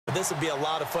This will be a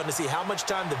lot of fun to see how much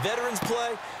time the veterans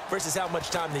play versus how much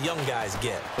time the young guys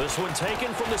get. This one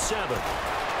taken from the 7.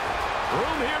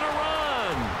 Room here to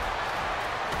run.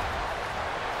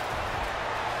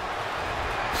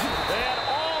 And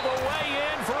all the way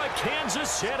in for a Kansas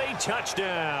City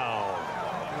touchdown.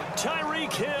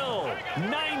 Tyreek Hill,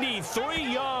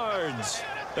 93 yards.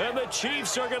 And the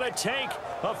Chiefs are going to take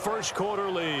a first-quarter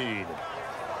lead.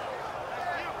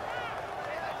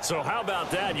 So how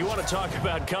about that? You want to talk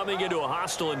about coming into a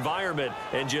hostile environment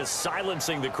and just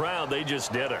silencing the crowd. They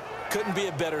just did it. Couldn't be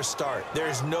a better start.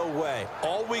 There's no way.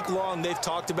 All week long, they've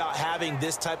talked about having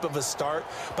this type of a start,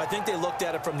 but I think they looked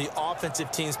at it from the offensive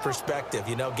team's perspective.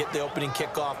 You know, get the opening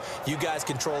kickoff. You guys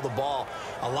control the ball.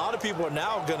 A lot of people are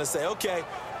now going to say, okay,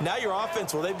 now your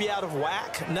offense, will they be out of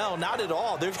whack? No, not at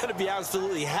all. They're going to be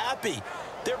absolutely happy.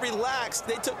 They're relaxed.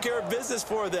 They took care of business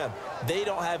for them. They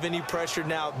don't have any pressure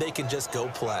now. They can just go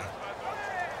play.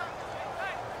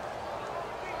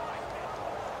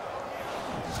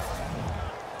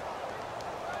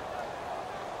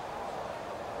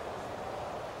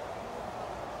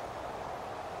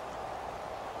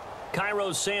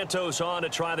 Cairo Santos on to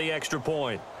try the extra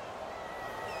point.